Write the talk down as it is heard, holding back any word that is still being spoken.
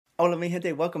Hola mi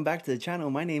gente, welcome back to the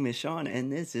channel. My name is Sean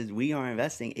and this is We Are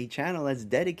Investing, a channel that's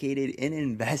dedicated in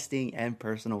investing and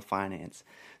personal finance.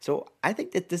 So I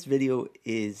think that this video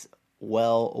is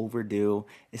well overdue,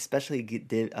 especially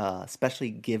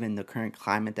given the current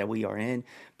climate that we are in.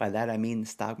 By that I mean the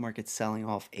stock market's selling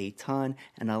off a ton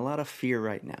and a lot of fear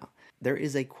right now. There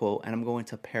is a quote, and I'm going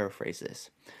to paraphrase this.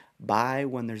 Buy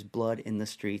when there's blood in the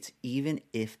streets, even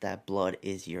if that blood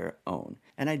is your own.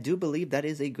 And I do believe that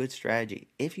is a good strategy.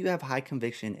 If you have high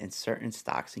conviction in certain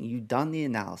stocks and you've done the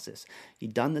analysis,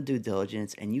 you've done the due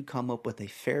diligence, and you come up with a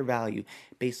fair value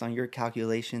based on your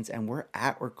calculations, and we're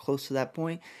at or close to that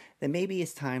point, then maybe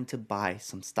it's time to buy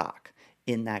some stock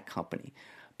in that company.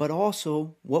 But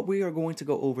also, what we are going to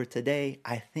go over today,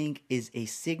 I think, is a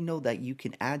signal that you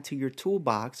can add to your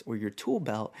toolbox or your tool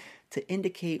belt to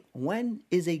indicate when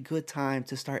is a good time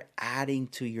to start adding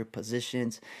to your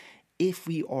positions if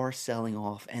we are selling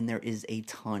off and there is a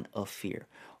ton of fear.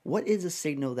 What is a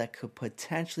signal that could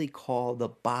potentially call the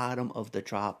bottom of the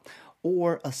drop,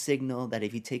 or a signal that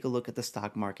if you take a look at the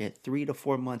stock market 3 to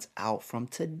 4 months out from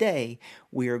today,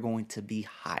 we are going to be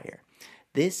higher?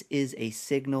 This is a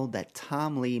signal that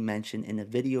Tom Lee mentioned in a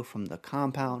video from The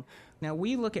Compound. Now,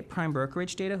 we look at prime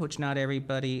brokerage data, which not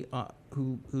everybody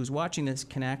who's watching this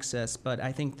can access, but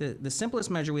I think the simplest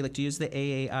measure we like to use the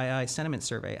AAII sentiment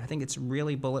survey. I think it's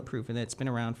really bulletproof, and it's been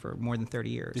around for more than 30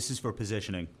 years. This is for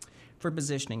positioning. For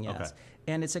positioning, yes. Okay.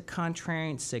 And it's a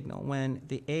contrarian signal. When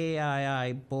the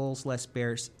AAII bulls less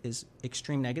bears is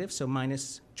extreme negative, so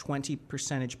minus 20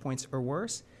 percentage points or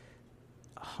worse,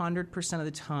 100% of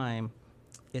the time,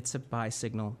 it's a buy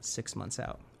signal 6 months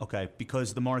out. Okay,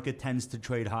 because the market tends to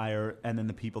trade higher, and then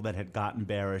the people that had gotten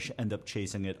bearish end up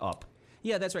chasing it up.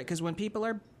 Yeah, that's right, because when people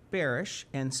are bearish,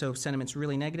 and so sentiment's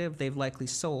really negative, they've likely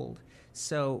sold.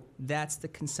 So that's the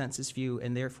consensus view,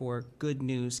 and therefore good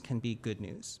news can be good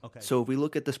news. Okay. So if we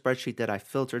look at the spreadsheet that I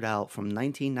filtered out from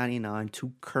 1999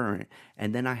 to current,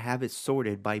 and then I have it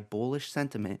sorted by bullish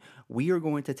sentiment, we are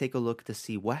going to take a look to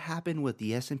see what happened with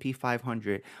the S&P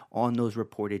 500 on those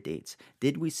reported dates.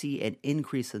 Did we see an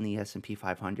increase in the S&P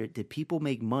 500? Did people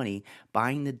make money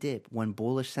buying the dip when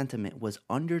bullish sentiment was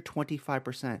under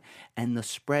 25% and the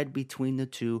spread between the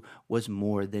two was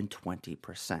more than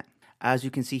 20%? As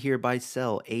you can see here by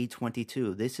cell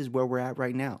A22, this is where we're at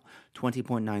right now,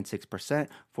 20.96%,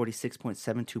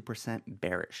 46.72%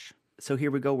 bearish. So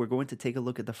here we go. We're going to take a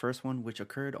look at the first one, which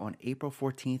occurred on April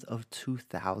 14th of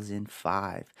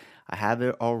 2005. I have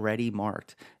it already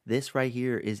marked. This right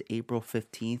here is April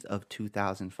 15th of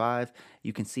 2005.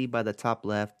 You can see by the top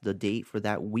left, the date for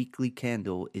that weekly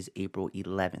candle is April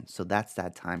 11th. So that's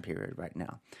that time period right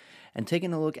now. And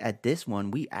taking a look at this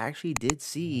one, we actually did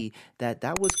see that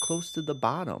was close to the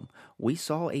bottom. We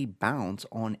saw a bounce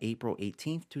on April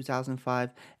 18th, 2005,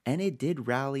 and it did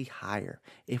rally higher.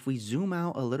 If we zoom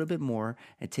out a little bit more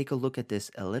and take a look at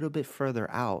this a little bit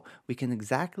further out, we can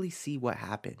exactly see what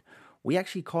happened. We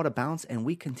actually caught a bounce and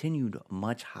we continued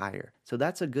much higher. So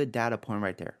that's a good data point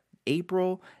right there.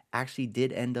 April actually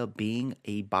did end up being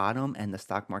a bottom and the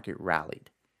stock market rallied.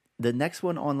 The next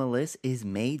one on the list is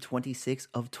May 26th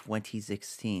of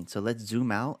 2016. So let's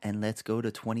zoom out and let's go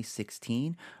to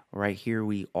 2016. Right here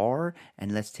we are,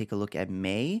 and let's take a look at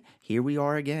May. Here we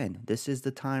are again. This is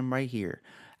the time right here.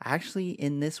 Actually,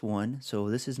 in this one, so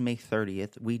this is May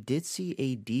 30th, we did see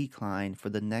a decline for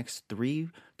the next 3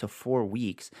 to 4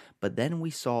 weeks, but then we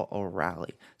saw a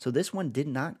rally. So this one did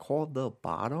not call the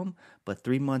bottom, but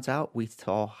 3 months out, we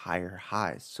saw higher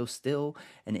highs. So still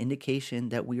an indication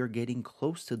that we are getting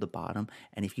close to the bottom.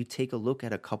 And if you take a look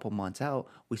at a couple months out,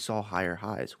 we saw higher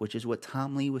highs, which is what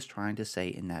Tom Lee was trying to say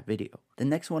in that video. The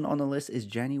next one on the list is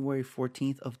January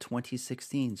 14th of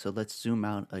 2016. So let's zoom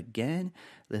out again.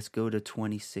 Let's go to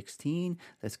 2016.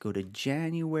 Let's go to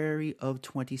January of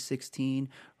 2016.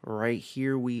 Right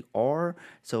here we are.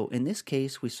 So in this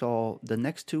case, we saw the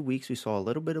next 2 weeks, we saw a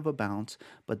little bit of a bounce,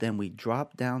 but then we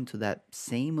dropped down to that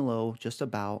same low just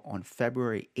about on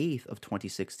February 8th of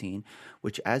 2016,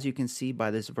 which, as you can see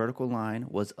by this vertical line,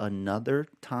 was another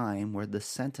time where the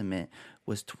sentiment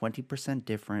was 20%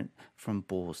 different from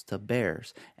bulls to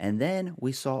bears. And then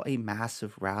we saw a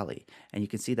massive rally, and you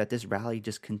can see that this rally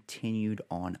just continued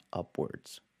on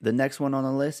upwards. The next one on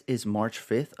the list is March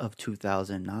 5th of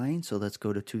 2009. So let's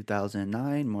go to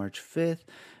 2009, March 5th.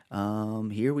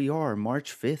 Here we are,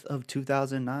 March 5th of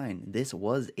 2009. This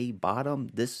was a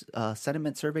bottom. This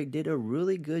sentiment survey did a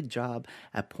really good job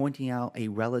at pointing out a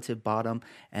relative bottom.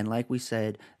 And like we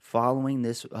said, following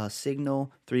this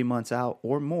signal 3 months out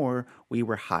or more, we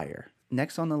were higher.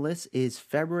 Next on the list is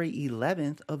February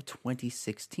 11th of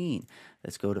 2016.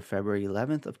 Let's go to February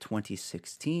 11th of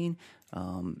 2016.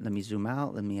 Let me zoom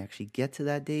out. Let me actually get to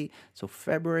that date. So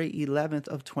February 11th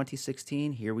of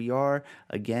 2016, here we are.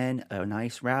 Again, a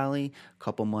nice rally. A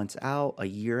couple months out, a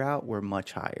year out, we're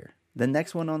much higher. The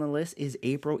next one on the list is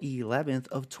April 11th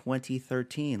of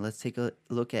 2013. Let's take a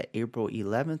look at April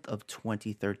 11th of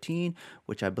 2013,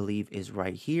 which I believe is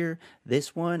right here.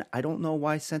 This one, I don't know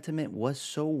why sentiment was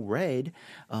so red.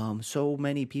 So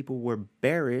many people were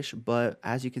bearish, but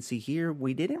as you can see here,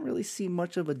 we didn't really see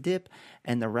much of a dip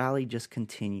and the rally just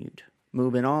continued.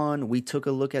 Moving on, we took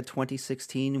a look at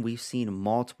 2016. We've seen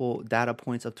multiple data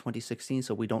points of 2016,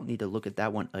 so we don't need to look at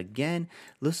that one again.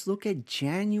 Let's look at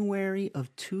January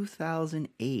of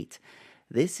 2008.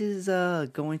 This is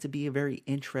going to be a very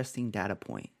interesting data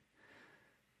point.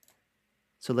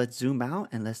 So let's zoom out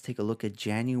and let's take a look at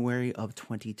January of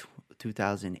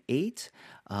 2008.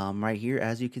 Right here,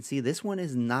 as you can see, this one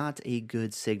is not a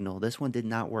good signal. This one did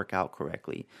not work out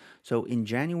correctly. So in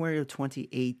January of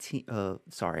 2018, I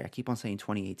keep on saying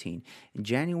 2018. In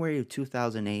January of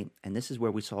 2008, and this is where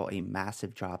we saw a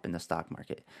massive drop in the stock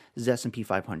market. This is S&P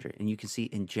 500. And you can see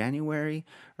in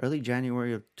early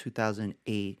January of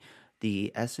 2008,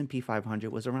 the S&P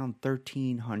 500 was around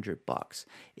 $1,300.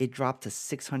 It dropped to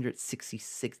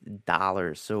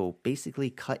 $666. So basically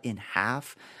cut in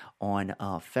half on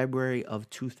February of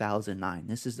 2009.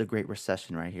 This is the Great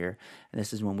Recession right here. And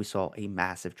this is when we saw a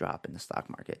massive drop in the stock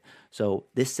market. So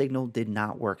this signal did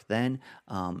not work then.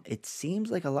 It seems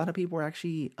like a lot of people were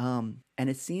actually, and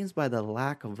it seems by the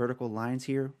lack of vertical lines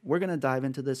here, we're going to dive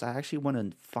into this. I actually want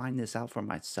to find this out for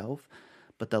myself.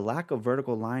 But the lack of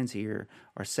vertical lines here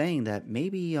are saying that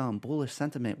maybe bullish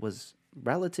sentiment was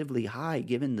relatively high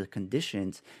given the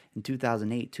conditions in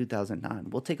 2008, 2009.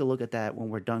 We'll take a look at that when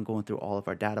we're done going through all of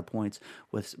our data points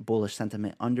with bullish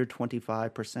sentiment under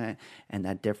 25% and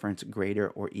that difference greater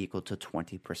or equal to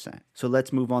 20%. So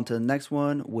let's move on to the next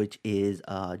one, which is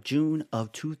June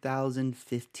of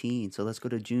 2015. So let's go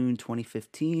to June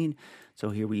 2015. So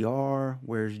here we are.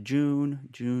 Where's June?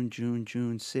 June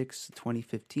 6th,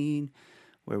 2015.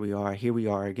 Where we are, here we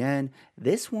are again.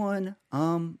 This one,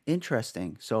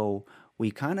 interesting. So we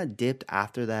kind of dipped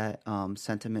after that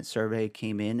sentiment survey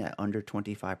came in at under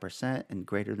 25% and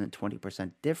greater than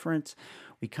 20% difference.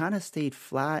 We kind of stayed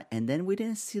flat, and then we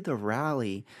didn't see the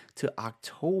rally to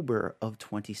October of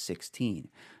 2016.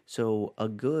 So a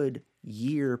good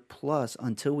year plus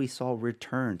until we saw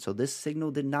return. So this signal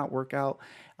did not work out.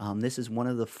 This is one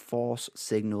of the false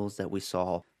signals that we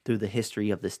saw through the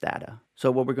history of this data. So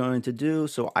what we're going to do,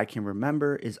 so I can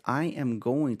remember, is I am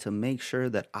going to make sure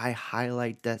that I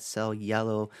highlight that cell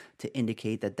yellow to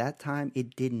indicate that that time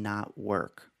it did not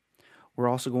work. We're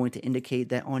also going to indicate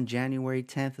that on January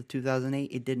 10th of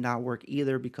 2008, it did not work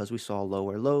either because we saw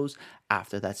lower lows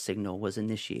after that signal was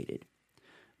initiated.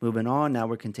 Moving on, now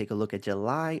we can take a look at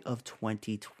July of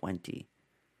 2020.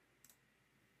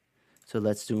 So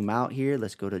let's zoom out here.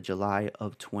 Let's go to July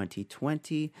of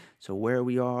 2020. So where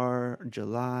we are,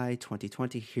 July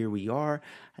 2020, here we are.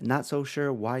 I'm not so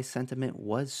sure why sentiment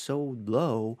was so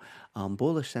low,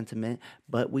 bullish sentiment,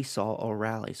 but we saw a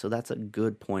rally. So that's a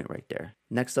good point right there.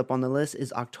 Next up on the list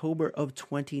is October of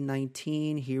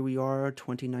 2019. Here we are,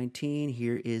 2019.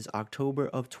 Here is October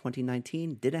of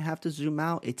 2019. Didn't have to zoom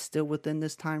out. It's still within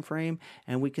this time frame.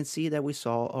 And we can see that we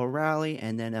saw a rally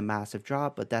and then a massive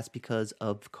drop, but that's because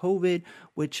of COVID,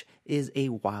 which is a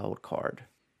wild card.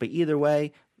 But either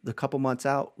way, the couple months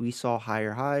out, we saw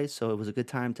higher highs. So it was a good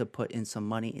time to put in some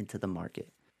money into the market.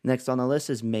 Next on the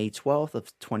list is May 12th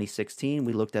of 2016.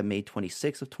 We looked at May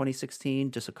 26th of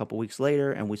 2016 just a couple weeks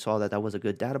later, and we saw that that was a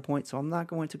good data point, so I'm not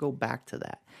going to go back to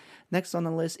that. Next on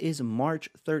the list is March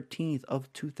 13th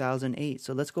of 2008.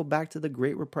 So let's go back to the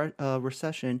Great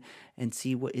Recession and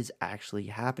see what is actually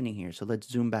happening here. So let's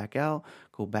zoom back out,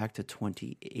 go back to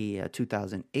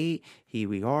 2008. Here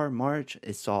we are, March.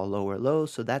 It saw lower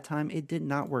lows, so that time it did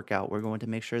not work out. We're going to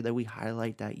make sure that we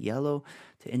highlight that yellow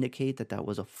to indicate that that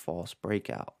was a false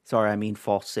breakout.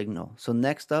 False signal. So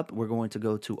next up, we're going to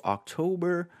go to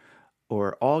October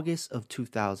or August of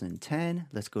 2010.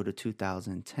 Let's go to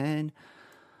 2010.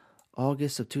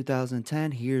 August of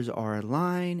 2010, here's our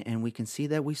line, and we can see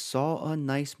that we saw a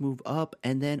nice move up,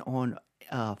 and then on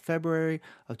February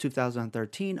of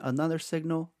 2013, another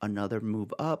signal, another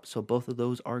move up, so both of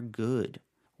those are good.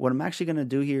 What I'm actually going to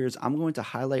do here is I'm going to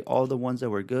highlight all the ones that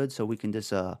were good, so we can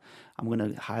just, I'm going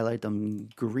to highlight them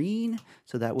green,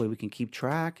 so that way we can keep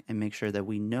track and make sure that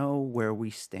we know where we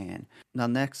stand. Now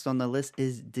next on the list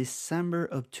is December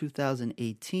of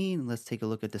 2018. Let's take a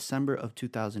look at December of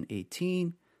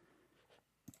 2018.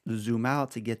 zoom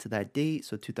out to get to that date.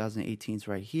 So 2018 is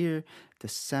right here.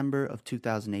 December of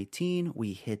 2018,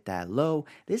 we hit that low.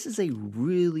 This is a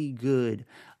really good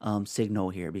signal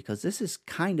here because this is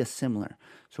kind of similar.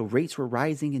 So rates were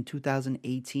rising in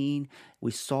 2018.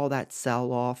 We saw that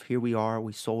sell off. Here we are.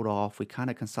 We sold off. We kind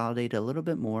of consolidated a little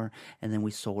bit more, and then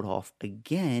we sold off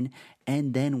again,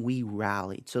 and then we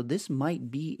rallied. So this might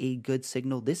be a good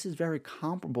signal. This is very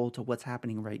comparable to what's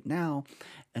happening right now,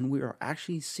 and we are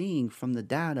actually seeing from the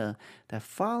data that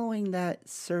following that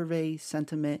survey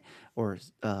sentiment or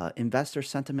investor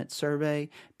sentiment survey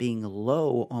being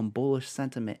low on bullish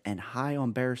sentiment and high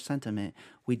on bearish sentiment,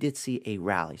 we did see a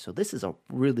rally. So this is a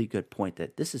really good point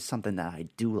that this is something that I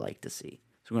do like to see.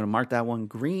 So we're going to mark that one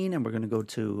green, and we're going to go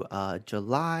to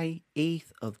July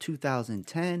 8th of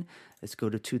 2010. Let's go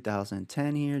to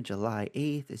 2010 here. July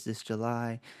 8th. Is this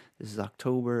July? This is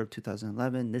October of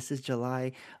 2011. This is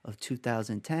July of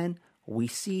 2010. We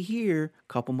see here, a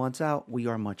couple months out, we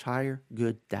are much higher.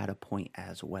 Good data point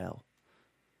as well.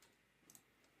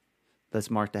 Let's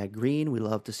mark that green. We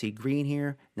love to see green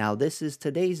here. Now, this is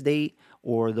today's date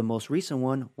or the most recent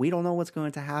one. We don't know what's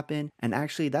going to happen. And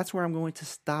actually, that's where I'm going to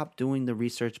stop doing the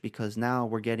research because now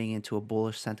we're getting into a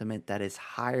bullish sentiment that is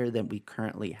higher than we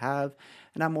currently have.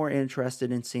 And I'm more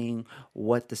interested in seeing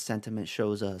what the sentiment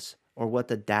shows us or what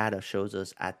the data shows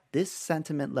us at this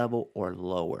sentiment level or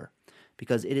lower.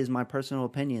 Because it is my personal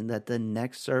opinion that the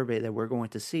next survey that we're going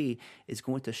to see is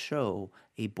going to show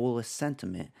a bullish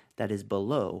sentiment that is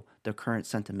below the current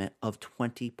sentiment of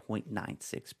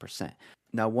 20.96%.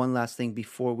 Now, one last thing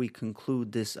before we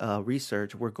conclude this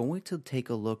research, we're going to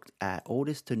take a look at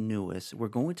oldest to newest. We're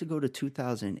going to go to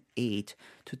 2008,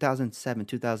 2007,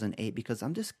 2008, because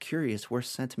I'm just curious where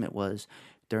sentiment was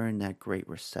during that Great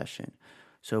Recession.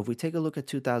 So if we take a look at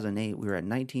 2008, we were at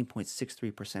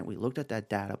 19.63%. We looked at that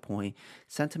data point.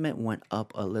 Sentiment went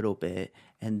up a little bit.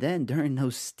 And then during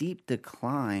those steep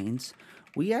declines,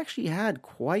 we actually had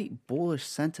quite bullish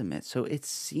sentiment. So it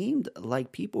seemed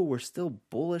like people were still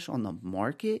bullish on the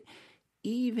market,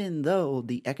 even though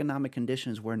the economic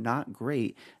conditions were not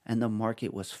great and the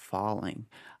market was falling.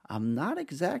 I'm not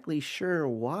exactly sure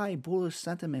why bullish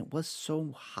sentiment was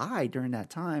so high during that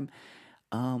time.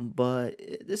 But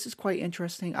this is quite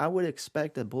interesting. I would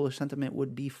expect that bullish sentiment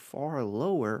would be far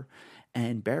lower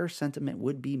and bearish sentiment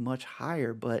would be much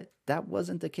higher, but that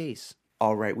wasn't the case.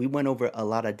 All right, we went over a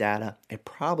lot of data. It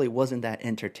probably wasn't that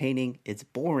entertaining. It's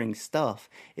boring stuff,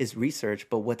 is research,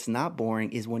 but what's not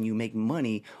boring is when you make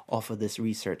money off of this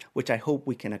research, which I hope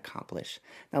we can accomplish.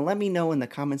 Now, let me know in the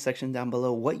comment section down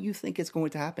below what you think is going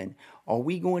to happen. Are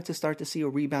we going to start to see a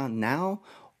rebound now?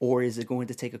 Or is it going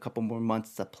to take a couple more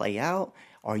months to play out?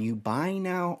 Are you buying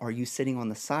now? Are you sitting on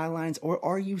the sidelines? Or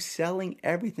are you selling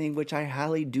everything, which I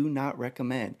highly do not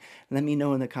recommend? Let me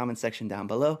know in the comment section down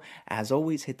below. As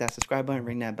always, hit that subscribe button,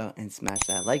 ring that bell, and smash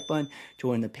that like button.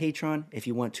 Join the Patreon if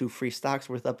you want 2 free stocks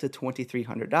worth up to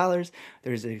 $2,300.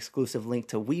 There's an exclusive link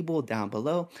to Webull down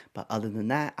below. But other than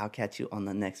that, I'll catch you on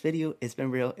the next video. It's been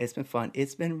real. It's been fun.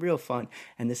 It's been real fun.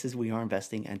 And this is We Are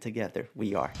Investing, and together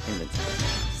we are invincible.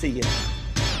 See ya.